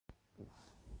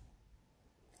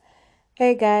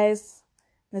Hey guys,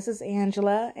 this is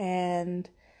Angela, and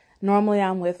normally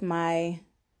I'm with my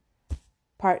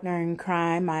partner in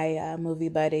crime, my movie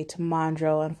buddy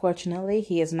Tamandro. Unfortunately,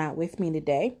 he is not with me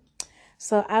today,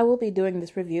 so I will be doing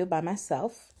this review by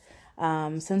myself.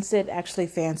 Since it actually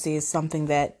fancies something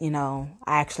that, I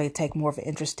actually take more of an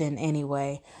interest in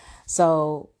anyway.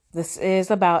 So, this is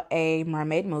about a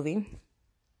mermaid movie,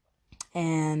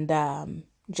 and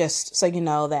just so you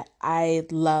know that I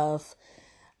love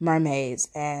mermaids,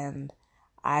 and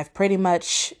I've pretty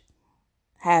much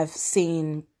have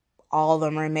seen all the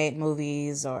mermaid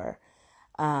movies or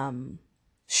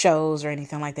shows or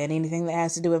anything like that. Anything that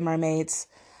has to do with mermaids,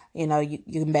 you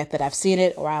can bet that I've seen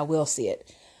it or I will see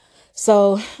it.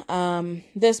 So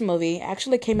this movie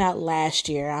actually came out last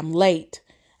year. I'm late.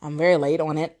 I'm very late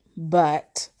on it,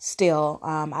 but still,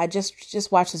 I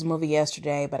just watched this movie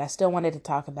yesterday, but I still wanted to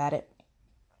talk about it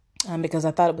because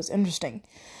I thought it was interesting.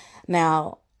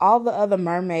 Now, all the other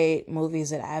mermaid movies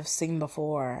that I've seen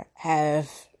before have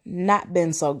not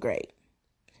been so great.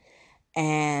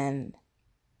 And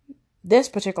this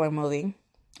particular movie,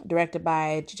 directed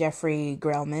by Jeffrey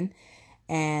Grellman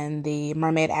and the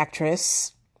mermaid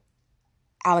actress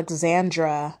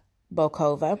Alexandra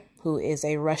Bokova, who is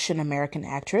a Russian-American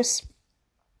actress.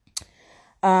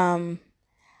 I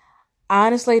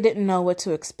honestly didn't know what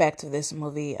to expect of this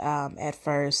movie at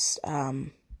first.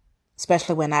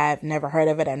 Especially when I've never heard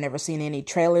of it. I've never seen any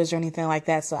trailers or anything like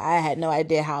that. So I had no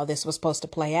idea how this was supposed to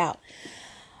play out.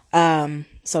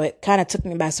 So it kind of took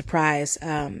me by surprise,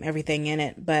 everything in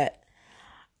it. But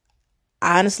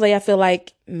honestly, I feel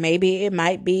like maybe it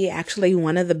might be actually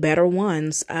one of the better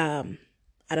ones. I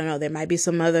don't know. There might be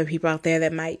some other people out there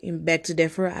that might beg to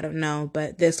differ. I don't know.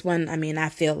 But this one, I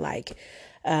feel like,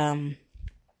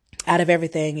 out of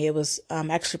everything, it was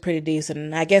actually pretty decent.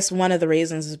 And I guess one of the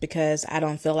reasons is because I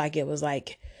don't feel like it was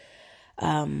like,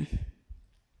 one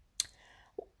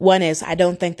is I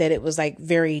don't think that it was like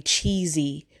very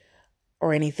cheesy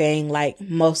or anything like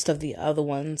most of the other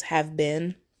ones have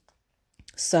been.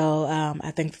 So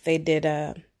I think that they did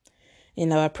a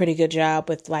pretty good job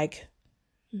with like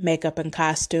makeup and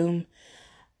costume,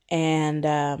 and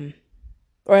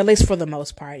or at least for the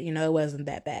most part, it wasn't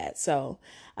that bad. So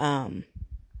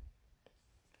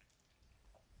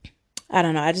I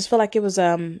don't know. I just feel like it was,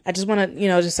 I just want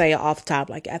to, just say off the top,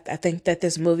 like, I think that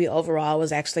this movie overall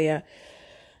was actually it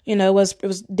was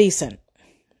decent.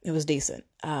 It was decent.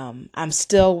 I'm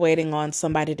still waiting on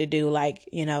somebody to do like,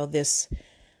 this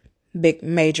big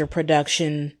major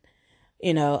production,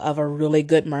 of a really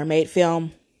good mermaid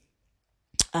film.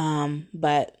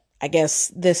 But I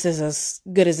guess this is as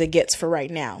good as it gets for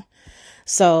right now.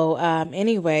 So,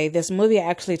 anyway, this movie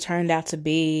actually turned out to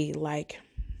be like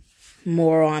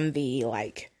more on the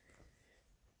like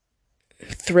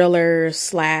thriller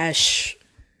slash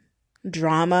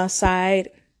drama side.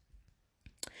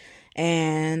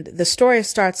 And the story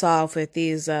starts off with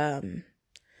these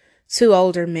two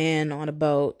older men on a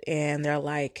boat, and they're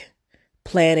like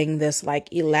planning this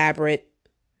like elaborate,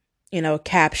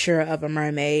 capture of a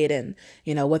mermaid, and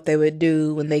what they would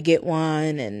do when they get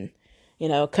one, and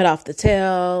cut off the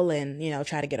tail, and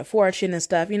try to get a fortune and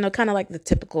stuff, kind of like the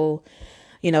typical,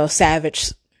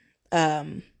 savage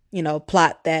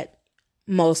plot that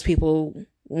most people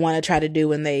want to try to do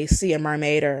when they see a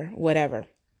mermaid or whatever.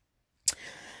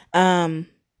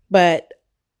 But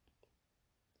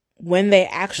when they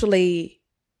actually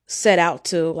set out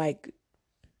to like,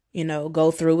 go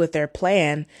through with their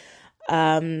plan,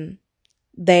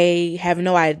 they have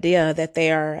no idea that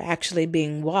they are actually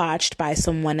being watched by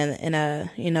someone in a,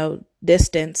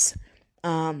 distance.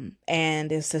 And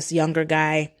it's this younger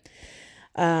guy.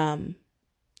 And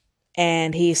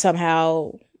he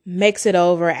somehow makes it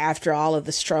over after all of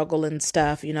the struggle and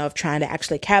stuff, of trying to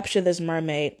actually capture this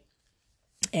mermaid.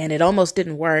 And it almost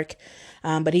didn't work.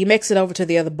 But he makes it over to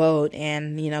the other boat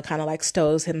and, kind of like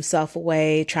stows himself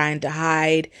away, trying to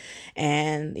hide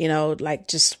and, like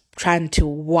just trying to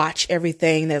watch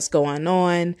everything that's going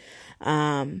on.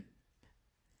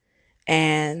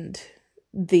 And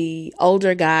the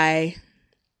older guy,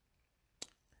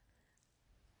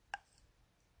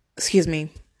 excuse me,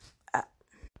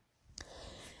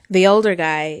 the older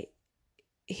guy,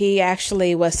 he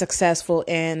actually was successful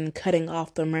in cutting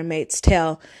off the mermaid's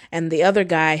tail. And the other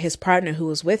guy, his partner who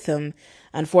was with him,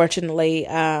 unfortunately,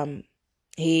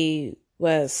 he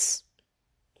was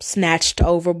snatched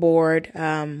overboard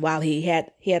while he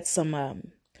had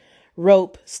some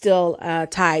rope still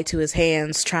tied to his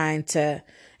hands, trying to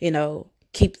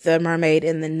keep the mermaid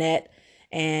in the net.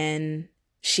 And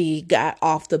she got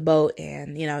off the boat,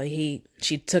 and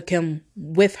she took him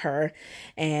with her,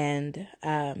 and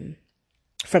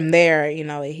from there,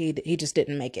 he just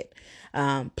didn't make it.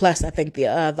 Plus, I think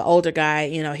the older guy,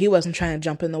 he wasn't trying to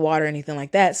jump in the water or anything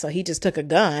like that. So he just took a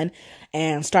gun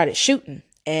and started shooting.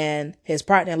 And his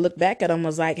partner looked back at him,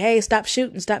 was like, "Hey, stop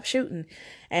shooting, stop shooting."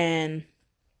 And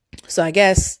so I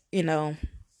guess,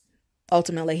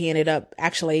 ultimately he ended up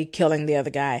actually killing the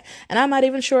other guy. And I'm not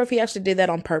even sure if he actually did that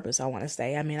on purpose, I want to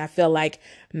say. I mean, I feel like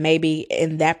maybe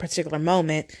in that particular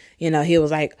moment, he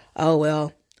was like, "Oh,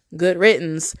 well, good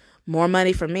riddance, more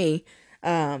money for me,"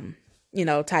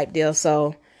 type deal.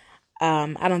 So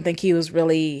I don't think he was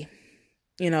really,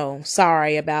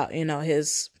 sorry about,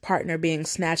 his partner being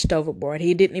snatched overboard.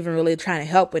 He didn't even really try to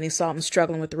help when he saw him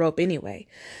struggling with the rope anyway.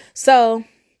 So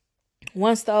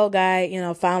once the old guy,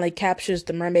 finally captures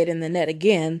the mermaid in the net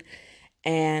again,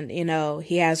 and,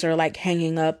 he has her like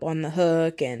hanging up on the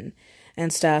hook and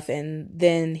stuff. And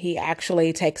then he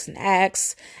actually takes an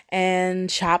axe and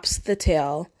chops the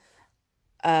tail,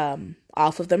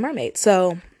 off of the mermaid.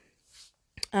 So,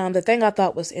 the thing I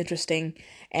thought was interesting,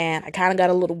 and I kind of got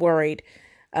a little worried,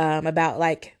 about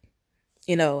like,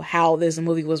 how this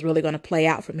movie was really going to play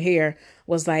out from here,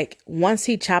 was like, once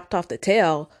he chopped off the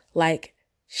tail, like,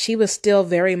 she was still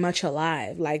very much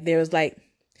alive. Like, there was like,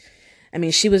 I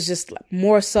mean, she was just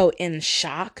more so in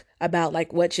shock about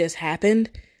like what just happened,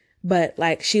 but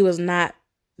like she was not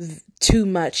too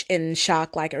much in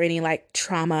shock, like, or any like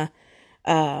trauma,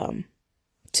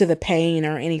 to the pain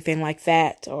or anything like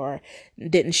that, or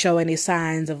didn't show any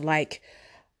signs of like,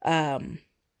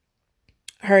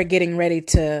 her getting ready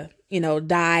to,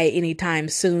 die anytime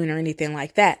soon or anything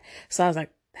like that. So I was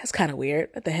like, that's kind of weird.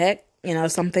 What the heck?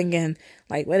 So I'm thinking,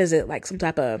 like, what is it? Like some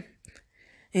type of,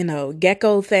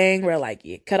 gecko thing where like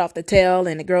you cut off the tail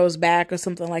and it grows back or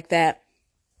something like that.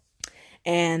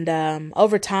 And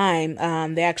over time,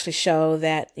 they actually show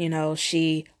that,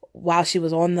 while she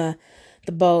was on the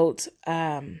boat,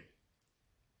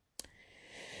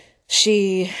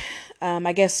 she,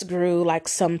 I guess, grew like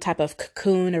some type of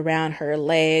cocoon around her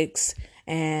legs,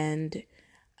 and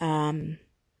I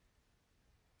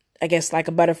guess like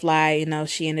a butterfly,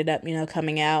 she ended up,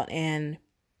 coming out and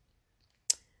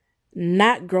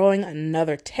not growing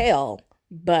another tail,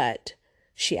 but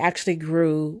she actually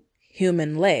grew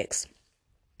human legs.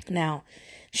 Now,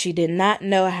 she did not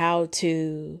know how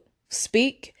to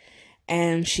speak,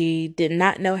 and she did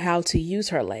not know how to use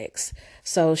her legs.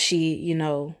 So she,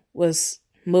 was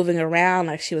moving around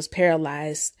like she was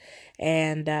paralyzed,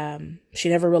 and she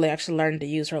never really actually learned to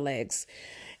use her legs.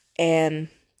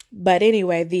 But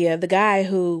anyway, the guy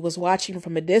who was watching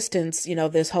from a distance,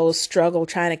 this whole struggle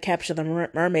trying to capture the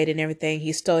mermaid and everything,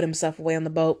 he stowed himself away on the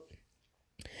boat.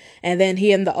 And then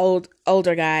he and the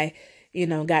older guy,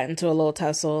 got into a little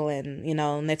tussle, and,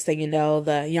 next thing you know,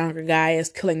 the younger guy is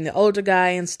killing the older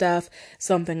guy and stuff.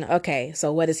 Something, okay,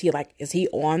 so what is he like? Is he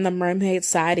on the mermaid's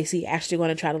side? Is he actually going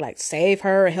to try to like save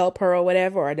her or help her or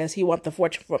whatever? Or does he want the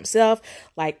fortune for himself?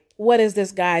 Like, what is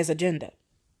this guy's agenda?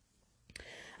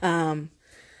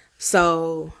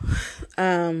 So,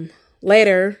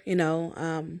 later,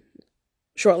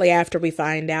 shortly after, we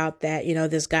find out that,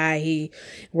 this guy, he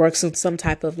works in some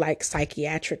type of like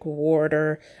psychiatric ward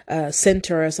or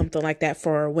center or something like that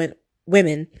for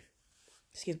women.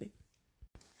 Excuse me.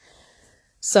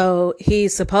 So he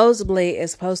supposedly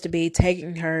is supposed to be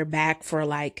taking her back for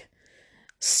like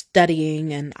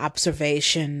studying and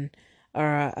observation,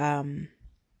 or, and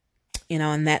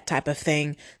that type of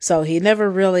thing. So he never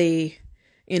really,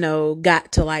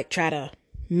 got to like try to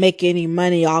make any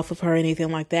money off of her or anything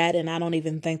like that. And I don't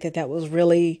even think that was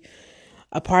really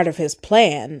a part of his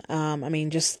plan. I mean,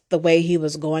 just the way he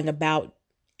was going about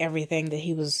everything that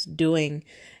he was doing,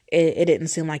 it didn't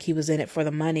seem like he was in it for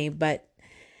the money, but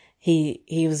he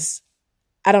was,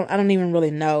 I don't even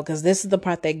really know, because this is the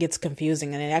part that gets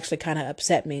confusing, and it actually kind of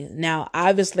upset me. Now,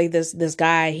 obviously this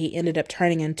guy, he ended up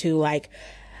turning into like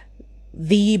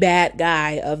the bad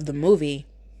guy of the movie,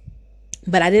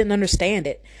 but I didn't understand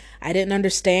it. I didn't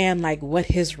understand like what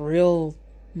his real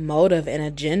motive and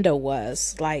agenda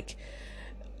was. Like,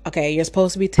 okay, you're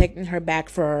supposed to be taking her back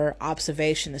for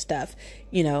observation and stuff.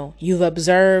 You've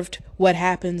observed what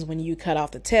happens when you cut off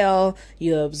the tail.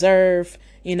 You observe,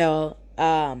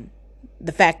 the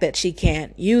fact that she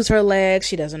can't use her legs.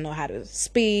 She doesn't know how to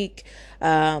speak.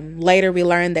 Later we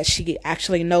learned that she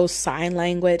actually knows sign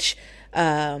language,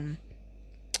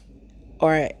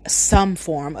 or some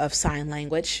form of sign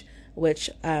language, which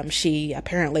she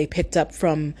apparently picked up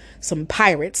from some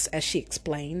pirates, as she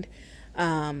explained.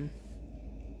 And,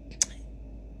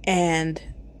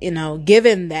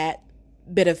 given that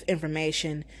bit of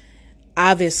information,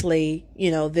 obviously,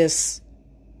 this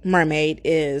mermaid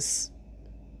is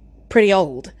pretty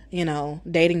old,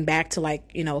 dating back to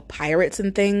like, pirates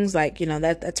and things like,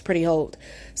 that's pretty old.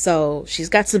 So she's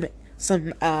got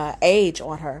some age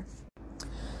on her.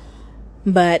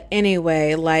 But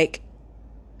anyway, like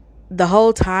the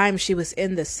whole time she was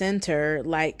in the center,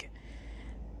 like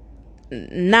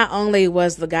not only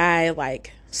was the guy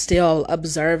like still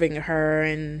observing her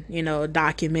and,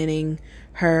 documenting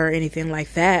her or anything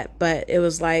like that, but it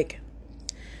was like,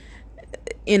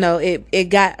 it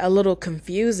got a little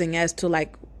confusing as to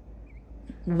like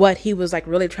what he was like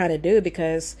really trying to do,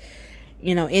 because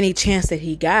any chance that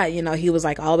he got, he was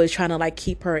like always trying to like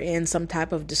keep her in some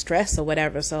type of distress or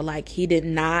whatever. So like he did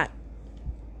not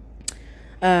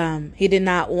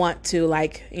want to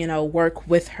like, work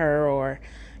with her or,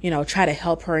 try to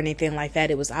help her or anything like that.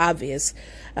 It was obvious.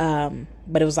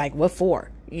 But it was like, what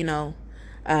for,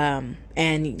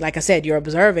 and like I said, you're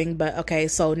observing, but okay,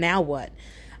 so now what?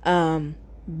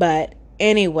 But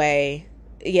anyway,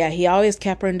 yeah, he always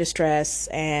kept her in distress.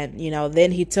 And,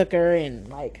 then he took her and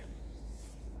like,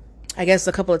 I guess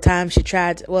a couple of times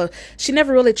she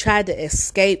never really tried to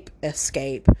escape.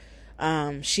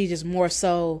 She just more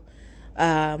so,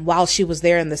 while she was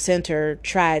there in the center,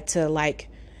 tried to like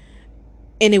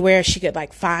anywhere she could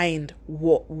like find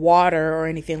water or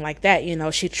anything like that,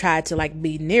 she tried to like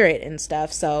be near it and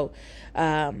stuff. So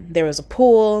there was a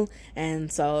pool,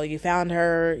 and so you found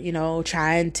her,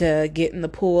 trying to get in the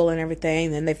pool and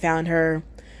everything. Then they found her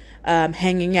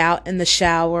hanging out in the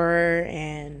shower,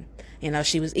 and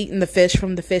she was eating the fish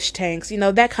from the fish tanks,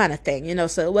 that kind of thing,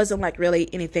 so it wasn't like really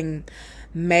anything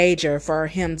major for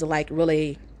him to like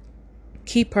really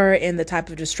keep her in the type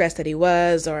of distress that he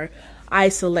was, or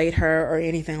isolate her or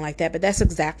anything like that. But that's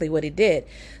exactly what he did.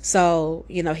 So,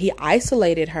 he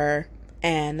isolated her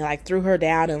and like threw her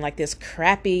down in like this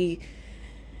crappy,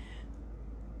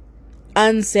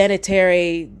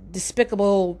 unsanitary,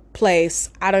 despicable place.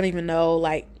 I don't even know,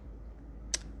 like,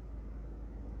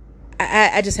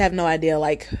 I just have no idea.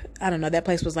 Like, I don't know. That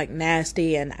place was like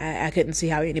nasty, and I couldn't see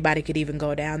how anybody could even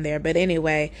go down there. But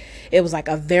anyway, it was like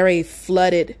a very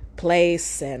flooded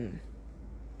place, and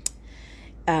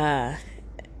but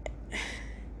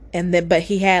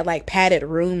he had like padded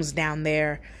rooms down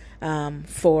there,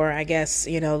 for, I guess,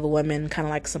 the women, kind of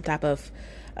like some type of,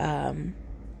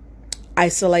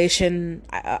 isolation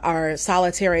or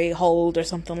solitary hold or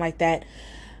something like that.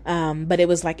 But it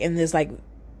was like in this like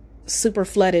super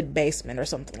flooded basement or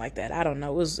something like that. I don't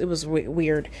know. It was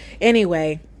weird.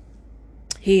 Anyway,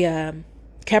 he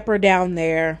kept her down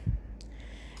there,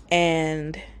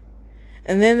 and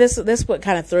then this what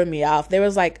kind of threw me off. There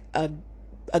was like a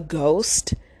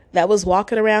ghost that was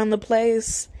walking around the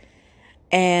place,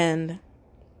 and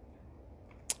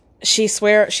she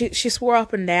swore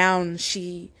up and down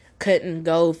she couldn't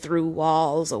go through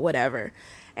walls or whatever.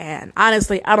 And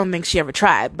honestly, I don't think she ever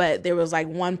tried, but there was like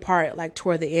one part like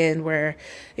toward the end where,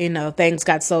 things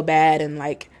got so bad, and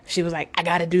like she was like, I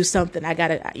gotta do something. I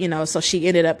gotta, so she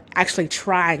ended up actually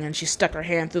trying, and she stuck her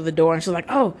hand through the door, and she was like,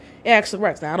 oh, it actually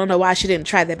works. Now, I don't know why she didn't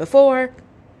try that before,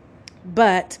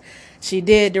 but she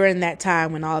did during that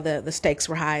time when all the stakes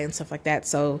were high and stuff like that.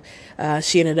 So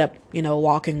she ended up,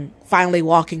 finally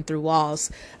walking through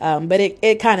walls. But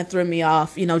it kind of threw me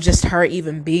off, just her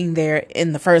even being there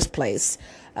in the first place.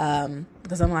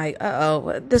 Because I'm like,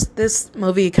 this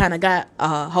movie kind of got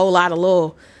a whole lot of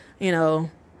little,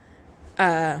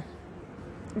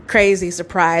 crazy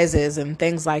surprises and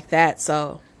things like that.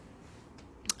 So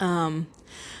I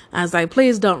was like,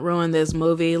 please don't ruin this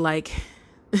movie. Like,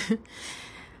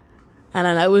 I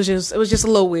don't know. It was just a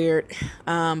little weird.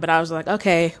 But I was like,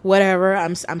 okay, whatever.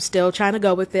 I'm still trying to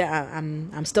go with it.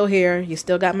 I'm still here. You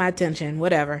still got my attention.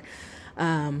 Whatever.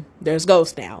 There's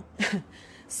Ghost now.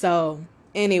 So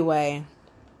anyway,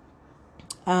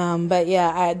 but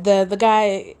yeah, the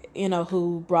guy,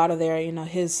 who brought her there,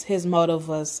 his motive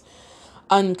was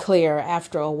unclear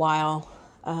after a while.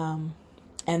 And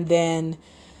then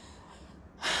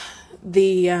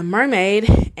the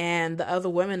mermaid and the other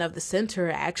women of the center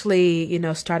actually,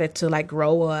 started to like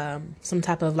grow some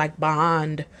type of like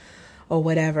bond or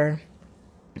whatever.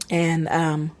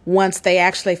 And once they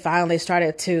actually finally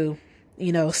started to,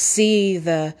 see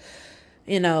the,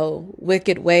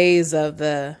 wicked ways of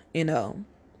the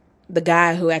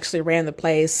guy who actually ran the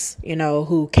place,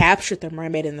 who captured the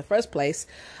mermaid in the first place,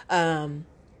 then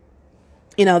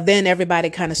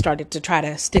everybody kind of started to try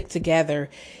to stick together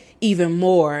even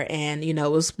more. And, it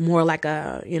was more like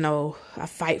a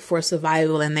fight for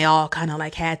survival, and they all kind of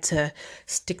like had to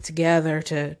stick together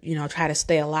to, try to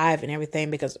stay alive and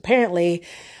everything, because apparently,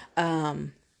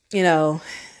 I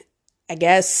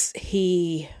guess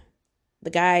the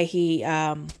guy,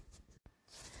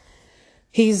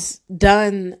 he's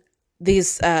done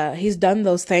he's done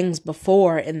those things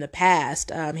before in the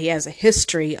past. He has a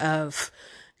history of,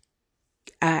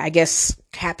 I guess,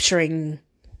 capturing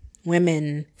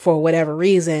women for whatever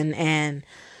reason and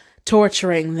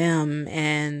torturing them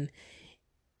and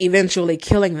eventually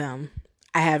killing them.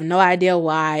 I have no idea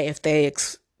why. If they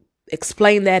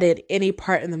explain that at any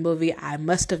part in the movie, I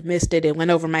must have missed it. It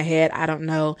went over my head. I don't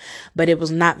know, but it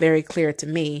was not very clear to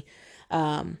me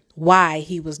why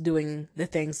he was doing the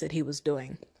things that he was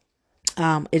doing.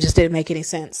 It just didn't make any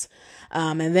sense.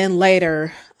 And then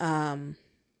later,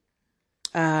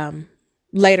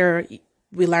 later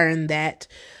we learned that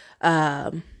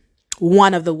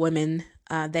one of the women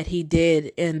that he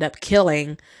did end up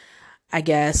killing, I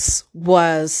guess,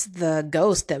 was the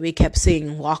ghost that we kept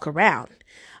seeing walk around.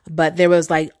 But there was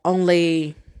like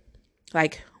only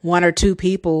like one or two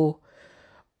people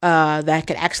that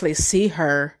could actually see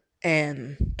her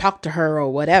and talk to her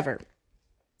or whatever.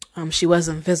 She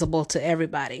wasn't visible to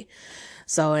everybody.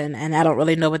 So, and I don't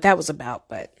really know what that was about,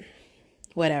 but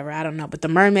whatever, I don't know. But the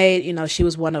mermaid, she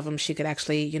was one of them. She could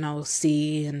actually,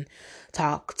 see and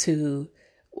talk to,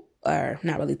 or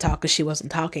not really talk because she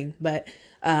wasn't talking, but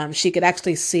she could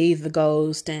actually see the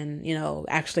ghost and,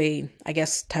 actually, I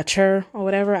guess, touch her or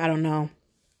whatever. I don't know.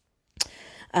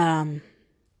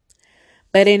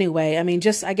 But anyway, I mean,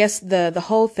 just, I guess the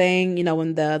whole thing,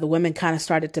 when the women kind of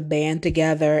started to band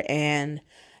together and,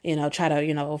 try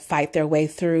to, fight their way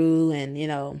through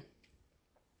and,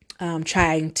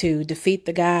 trying to defeat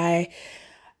the guy,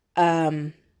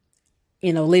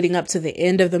 leading up to the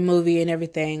end of the movie and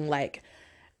everything, like,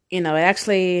 it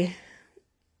actually,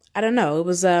 I don't know, it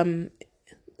was,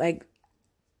 like,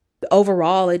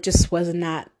 overall, it just was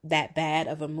not that bad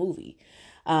of a movie.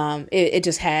 It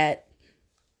just had,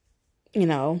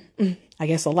 I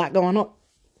guess a lot going on.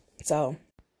 So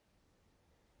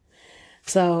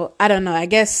I don't know. I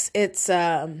guess it's,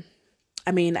 I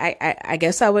mean, I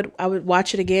guess I would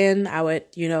watch it again. I would,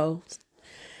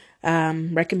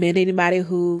 recommend anybody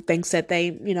who thinks that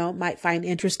they, might find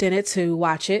interest in it to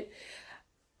watch it.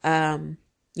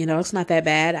 It's not that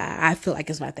bad. I feel like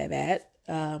it's not that bad.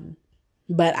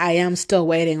 But I am still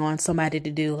waiting on somebody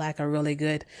to do like a really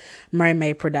good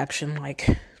mermaid production,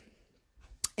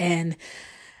 and,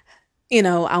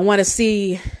 I want to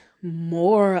see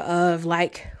more of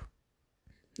like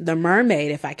the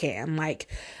mermaid if I can. Like,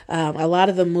 a lot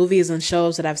of the movies and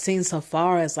shows that I've seen so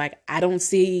far is like, I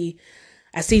see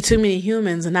too many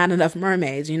humans and not enough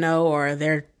mermaids, or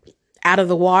they're out of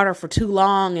the water for too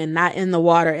long and not in the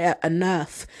water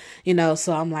enough,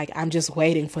 so I'm like, I'm just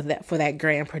waiting for that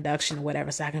grand production or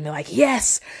whatever. So I can be like,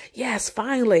 yes,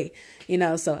 finally,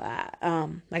 so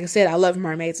like I said, I love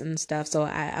mermaids and stuff. So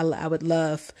I would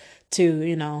love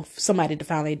to, somebody to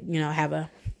finally, have a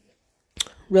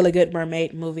really good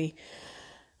mermaid movie.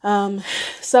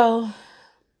 So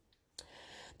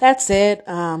that's it.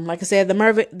 Like I said,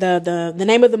 the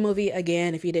name of the movie,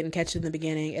 again, if you didn't catch it in the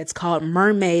beginning, it's called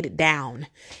Mermaid Down,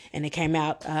 and it came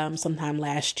out sometime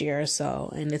last year or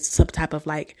so, and it's some type of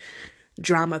like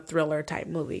drama thriller type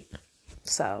movie.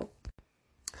 So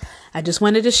I just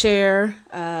wanted to share,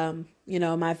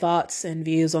 my thoughts and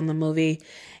views on the movie,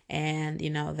 and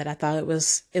that I thought it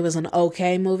was an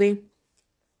okay movie.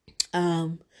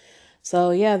 So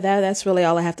yeah, that's really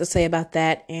all I have to say about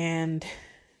that. And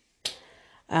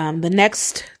the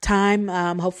next time,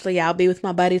 hopefully I'll be with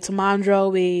my buddy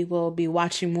Tamandro. We will be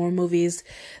watching more movies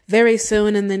very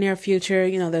soon in the near future.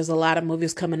 There's a lot of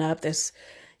movies coming up. There's,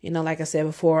 like I said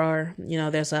before,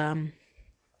 there's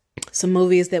some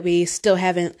movies that we still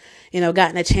haven't,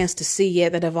 gotten a chance to see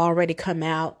yet that have already come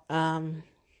out.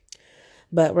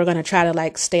 But we're going to try to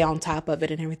like stay on top of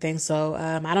it and everything. So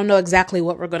I don't know exactly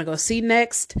what we're going to go see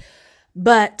next,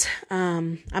 but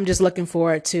I'm just looking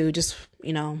forward to just,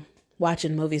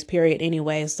 watching movies, period,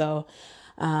 anyway. So,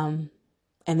 and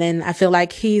then I feel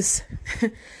like he's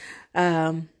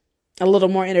a little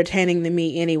more entertaining than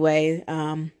me anyway,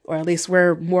 or at least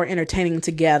we're more entertaining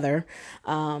together.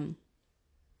 But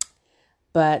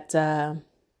and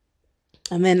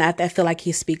then I feel like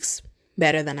he speaks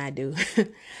better than I do.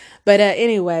 But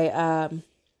anyway,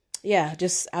 yeah,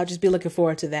 I'll just be looking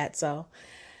forward to that. So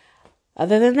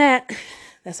other than that,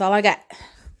 that's all I got.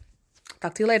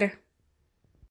 Talk to you later.